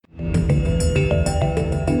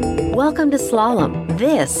Welcome to Slalom.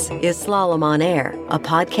 This is Slalom on Air, a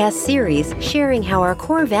podcast series sharing how our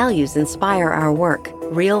core values inspire our work.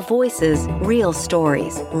 Real voices, real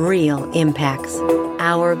stories, real impacts.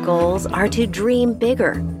 Our goals are to dream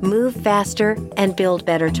bigger, move faster, and build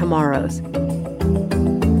better tomorrows.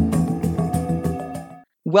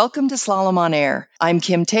 Welcome to Slalom on Air. I'm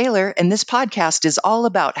Kim Taylor, and this podcast is all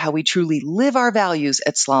about how we truly live our values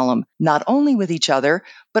at Slalom, not only with each other,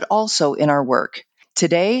 but also in our work.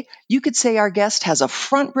 Today, you could say our guest has a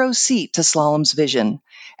front row seat to Slalom's vision.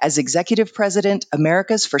 As Executive President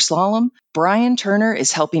Americas for Slalom, Brian Turner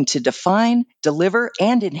is helping to define, deliver,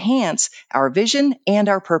 and enhance our vision and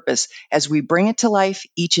our purpose as we bring it to life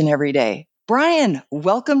each and every day. Brian,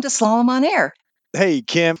 welcome to Slalom on Air. Hey,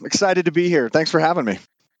 Kim, excited to be here. Thanks for having me.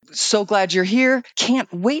 So glad you're here.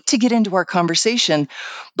 Can't wait to get into our conversation.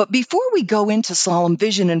 But before we go into Slalom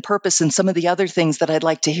vision and purpose and some of the other things that I'd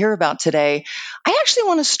like to hear about today, I actually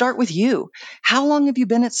want to start with you. How long have you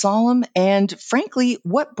been at Slalom? And frankly,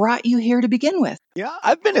 what brought you here to begin with? Yeah,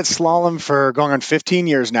 I've been at Slalom for going on 15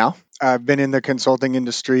 years now. I've been in the consulting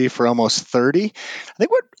industry for almost 30. I think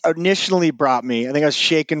what initially brought me, I think I was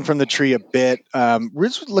shaken from the tree a bit,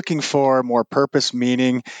 was looking for more purpose,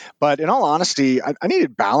 meaning, but in all honesty, I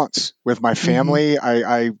needed balance with my family.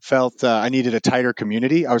 I felt I needed a tighter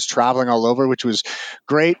community. I was traveling all over, which was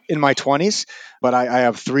great in my 20s, but I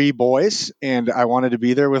have 3 boys, and I wanted to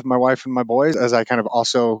be there with my wife and my boys as I kind of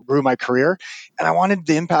also grew my career. And I wanted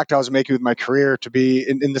the impact I was making with my career to be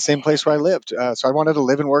in the same place where I lived. So I wanted to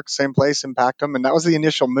live and work the same place, impact them. And that was the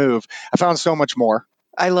initial move. I found so much more.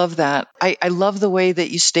 I love that. I love the way that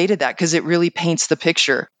you stated that because it really paints the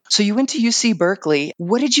picture. So you went to UC Berkeley.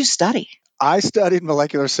 What did you study? I studied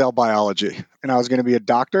molecular cell biology, and I was going to be a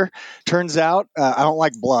doctor. Turns out I don't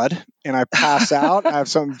like blood, and I pass out. I have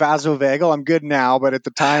some vasovagal. I'm good now, but at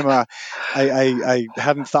the time, I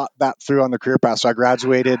hadn't thought that through on the career path. So I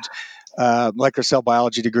graduated. Molecular cell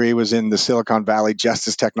biology degree, was in the Silicon Valley just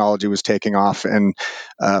as technology was taking off, and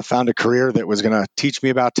found a career that was going to teach me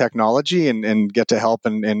about technology and get to help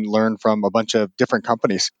and learn from a bunch of different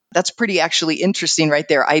companies. That's pretty actually interesting right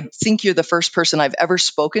there. I think you're the first person I've ever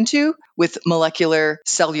spoken to with molecular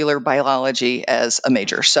cellular biology as a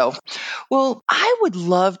major. So, well, I would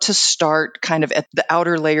love to start kind of at the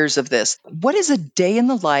outer layers of this. What is a day in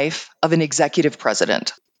the life of an executive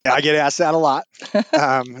president? I get asked that a lot.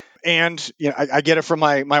 And I get it from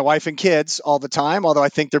my wife and kids all the time, although I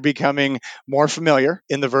think they're becoming more familiar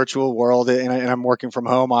in the virtual world, and I'm working from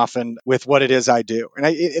home often with what it is I do. And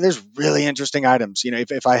there's really interesting items.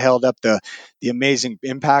 If I held up the amazing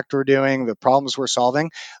impact we're doing, the problems we're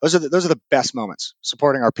solving, those are the best moments.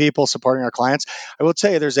 Supporting our people, supporting our clients. I will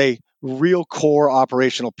tell you, there's a real core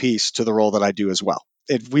operational piece to the role that I do as well.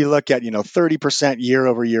 If we look at 30% year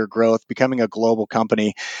over year growth, becoming a global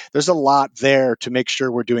company, there's a lot there to make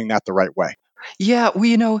sure we're doing that the right way. Yeah,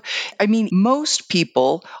 well, most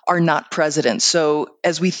people are not presidents. So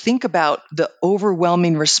as we think about the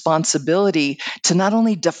overwhelming responsibility to not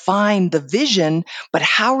only define the vision, but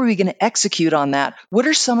how are we going to execute on that? What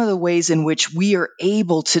are some of the ways in which we are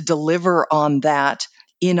able to deliver on that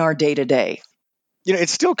in our day-to-day? It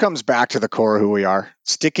still comes back to the core of who we are,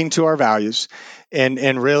 sticking to our values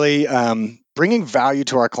and really bringing value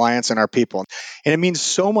to our clients and our people. And it means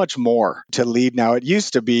so much more to lead now. It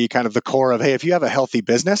used to be kind of the core of, hey, if you have a healthy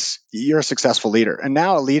business, you're a successful leader. And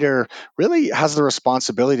now a leader really has the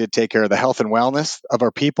responsibility to take care of the health and wellness of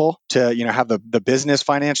our people, to have the business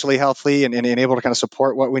financially healthy and able to kind of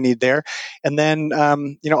support what we need there. And then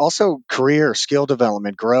also career, skill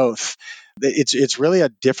development, growth. It's really a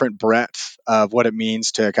different breadth of what it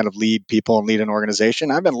means to kind of lead people and lead an organization.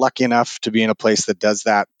 I've been lucky enough to be in a place that does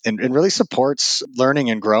that and really supports learning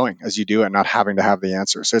and growing as you do it, not having to have the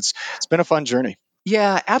answer. So it's been a fun journey.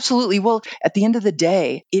 Yeah, absolutely. Well, at the end of the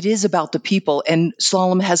day, it is about the people, and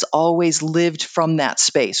Slalom has always lived from that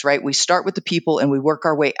space, right? We start with the people and we work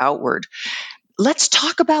our way outward. Let's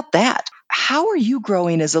talk about that. How are you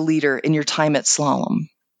growing as a leader in your time at Slalom?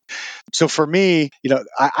 So for me,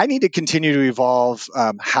 I need to continue to evolve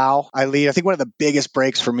how I lead. I think one of the biggest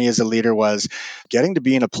breaks for me as a leader was getting to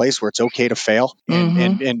be in a place where it's okay to fail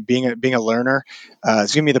and being a learner.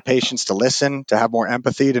 It's giving me the patience to listen, to have more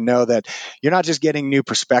empathy, to know that you're not just getting new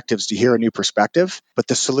perspectives to hear a new perspective, but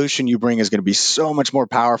the solution you bring is going to be so much more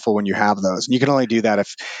powerful when you have those. And you can only do that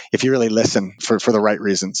if you really listen for the right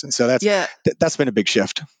reasons. And so that's been a big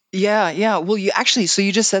shift. Yeah. Well, so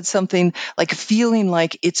you just said something like feeling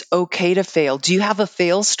like it's okay okay to fail. Do you have a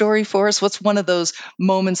fail story for us? What's one of those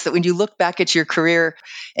moments that when you look back at your career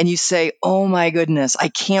and you say, oh my goodness, I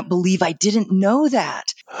can't believe I didn't know that?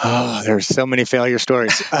 Oh, there's so many failure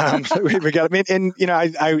stories. We got. I mean, and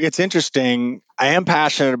it's interesting. I am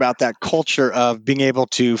passionate about that culture of being able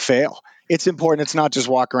to fail. It's important. It's not just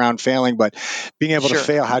walk around failing, but being able to Sure.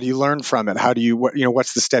 fail. How do you learn from it? How do you,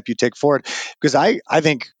 what's the step you take forward? Because I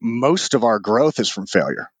think most of our growth is from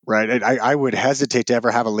failure, right? I would hesitate to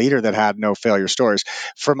ever have a leader that had no failure stories.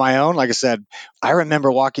 For my own, like I said, I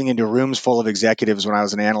remember walking into rooms full of executives when I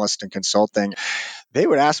was an analyst in consulting. They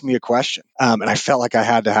would ask me a question, and I felt like I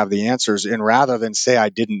had to have the answers, and rather than say I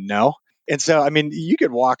didn't know. And so, I mean, you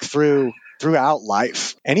could walk throughout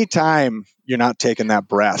life. Anytime you're not taking that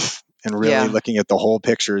breath and really Yeah. looking at the whole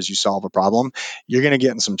picture as you solve a problem, you're going to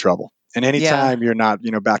get in some trouble. And Yeah. anytime you're not,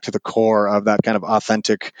 back to the core of that kind of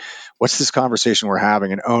authentic, what's this conversation we're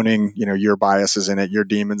having, and owning, your biases in it, your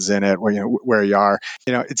demons in it, where you are,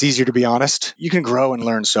 it's easier to be honest. You can grow and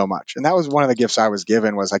learn so much. And that was one of the gifts I was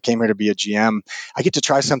given. Was I came here to be a GM. I get to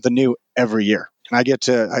try something new every year, and I get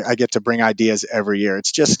to bring ideas every year.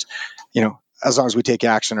 It's just, as long as we take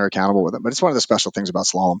action or accountable with it. But it's one of the special things about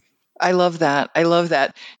Slalom. I love that. I love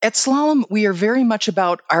that. At Slalom, we are very much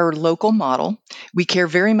about our local model. We care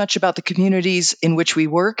very much about the communities in which we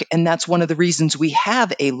work, and that's one of the reasons we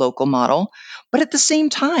have a local model. But at the same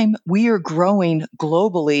time, we are growing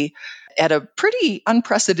globally at a pretty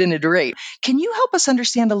unprecedented rate. Can you help us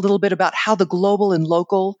understand a little bit about how the global and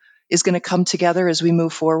local is going to come together as we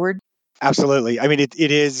move forward? Absolutely. I mean, it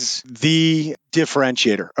is the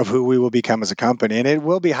differentiator of who we will become as a company, and it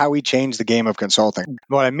will be how we change the game of consulting.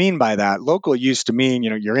 What I mean by that, local used to mean,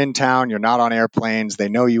 you're in town, you're not on airplanes, they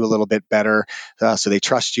know you a little bit better, so they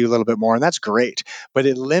trust you a little bit more, and that's great. But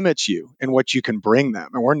it limits you in what you can bring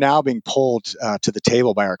them. And we're now being pulled to the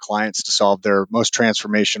table by our clients to solve their most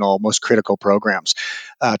transformational, most critical programs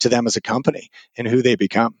to them as a company and who they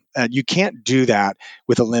become. You can't do that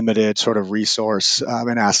with a limited sort of resource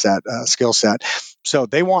and asset skill set. So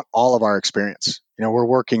they want all of our experience. We're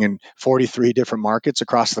working in 43 different markets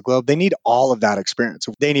across the globe. They need all of that experience.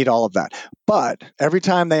 They need all of that. But every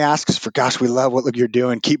time they ask us for, gosh, we love what you're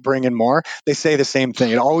doing, keep bringing more, they say the same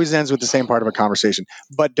thing. It always ends with the same part of a conversation,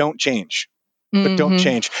 but don't change. But don't Mm-hmm.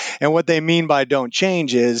 change. And what they mean by don't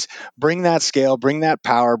change is bring that scale, bring that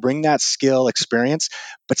power, bring that skill, experience,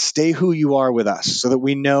 but stay who you are with us so that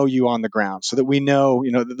we know you on the ground, so that we know,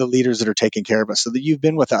 the leaders that are taking care of us, so that you've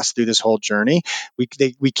been with us through this whole journey.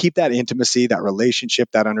 We keep that intimacy, that relationship,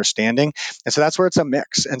 that understanding. And so that's where it's a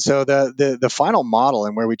mix. And so the final model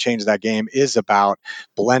and where we change that game is about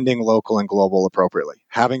blending local and global appropriately,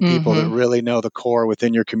 having people that Mm-hmm. really know the core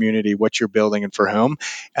within your community, what you're building and for whom,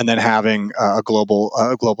 and then having a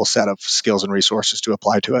global set of skills and resources to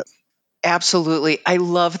apply to it. Absolutely. I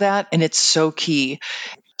love that. And it's so key.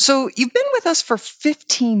 So you've been with us for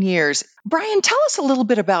 15 years. Brian, tell us a little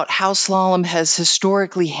bit about how Slalom has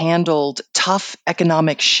historically handled tough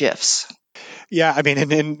economic shifts. Yeah, I mean,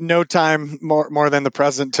 in no time more than the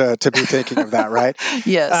present to be thinking of that, right?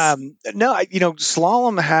 Yes. No,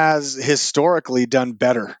 Slalom has historically done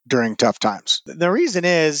better during tough times. The reason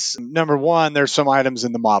is, number one, there's some items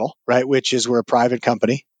in the model, right? Which is we're a private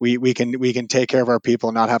company. We can take care of our people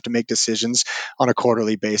and not have to make decisions on a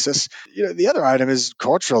quarterly basis. The other item is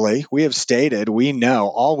culturally, we have stated we know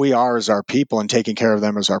all we are is our people, and taking care of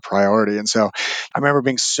them is our priority. And so I remember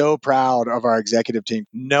being so proud of our executive team.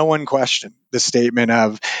 No one questioned the statement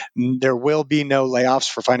of there will be no layoffs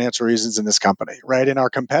for financial reasons in this company, right? And our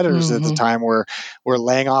competitors at the Mm-hmm. time were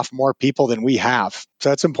laying off more people than we have. So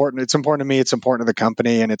that's important. It's important to me. It's important to the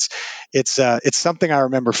company, and it's something I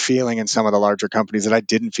remember feeling in some of the larger companies that I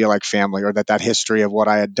didn't feel like family, or that history of what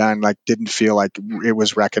I had done didn't feel like it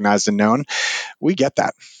was recognized and known. We get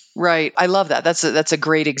that. Right. I love that. That's a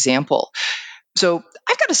great example. So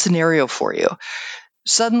I've got a scenario for you.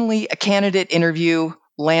 Suddenly, a candidate interview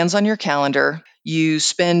lands on your calendar. You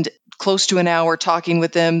spend close to an hour talking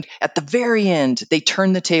with them. At the very end, they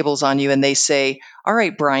turn the tables on you and they say, all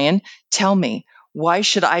right, Brian, tell me, why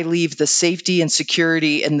should I leave the safety and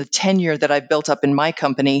security and the tenure that I've built up in my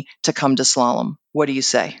company to come to Slalom? What do you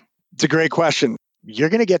say? It's a great question. You're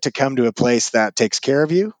going to get to come to a place that takes care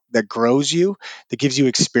of you, that grows you, that gives you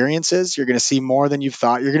experiences. You're going to see more than you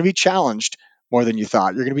thought. You're going to be challenged more than you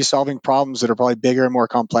thought. You're going to be solving problems that are probably bigger and more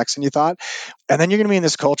complex than you thought. And then you're going to be in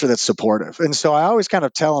this culture that's supportive. And so I always kind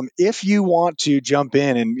of tell them, if you want to jump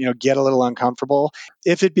in and, get a little uncomfortable,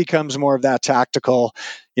 if it becomes more of that tactical,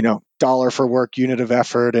 dollar for work, unit of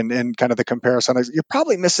effort, and kind of the comparison, you're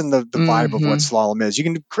probably missing the vibe of what Mm-hmm. Slalom is. You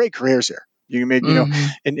can create careers here. You can make,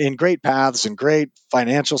 in great paths and great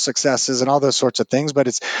financial successes and all those sorts of things. But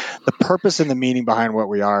it's the purpose and the meaning behind what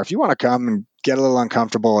we are. If you want to come and get a little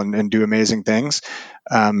uncomfortable and do amazing things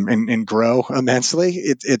and grow immensely,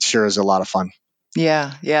 it sure is a lot of fun.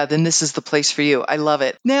 Yeah. Then this is the place for you. I love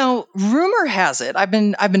it. Now, rumor has it, I've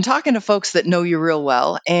been talking to folks that know you real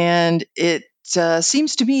well, and it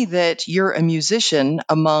seems to me that you're a musician,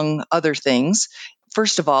 among other things.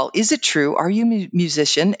 First of all, is it true? Are you a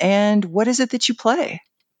musician, and what is it that you play?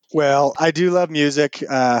 Well, I do love music.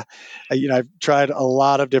 I've tried a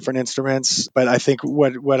lot of different instruments, but I think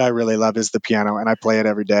what I really love is the piano, and I play it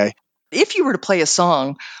every day. If you were to play a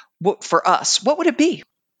song for us, what would it be?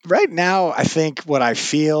 Right now, I think what I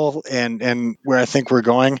feel and where I think we're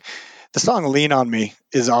going, the song Lean on Me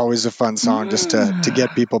is always a fun song just to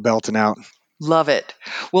get people belting out. Love it.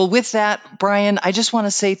 Well, with that, Brian, I just want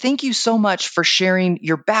to say thank you so much for sharing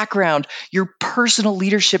your background, your personal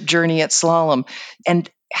leadership journey at Slalom, and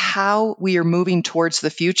how we are moving towards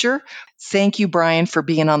the future. Thank you, Brian, for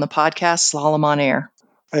being on the podcast, Slalom on Air.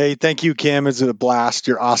 Hey, thank you, Kim. It's a blast.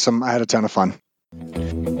 You're awesome. I had a ton of fun.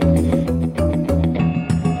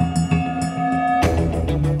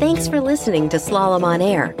 Thanks for listening to Slalom on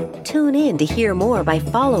Air. Tune in to hear more by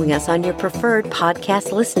following us on your preferred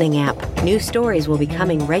podcast listening app. New stories will be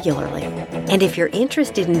coming regularly. And if you're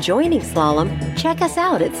interested in joining Slalom, check us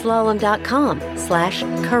out at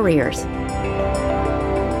slalom.com/careers.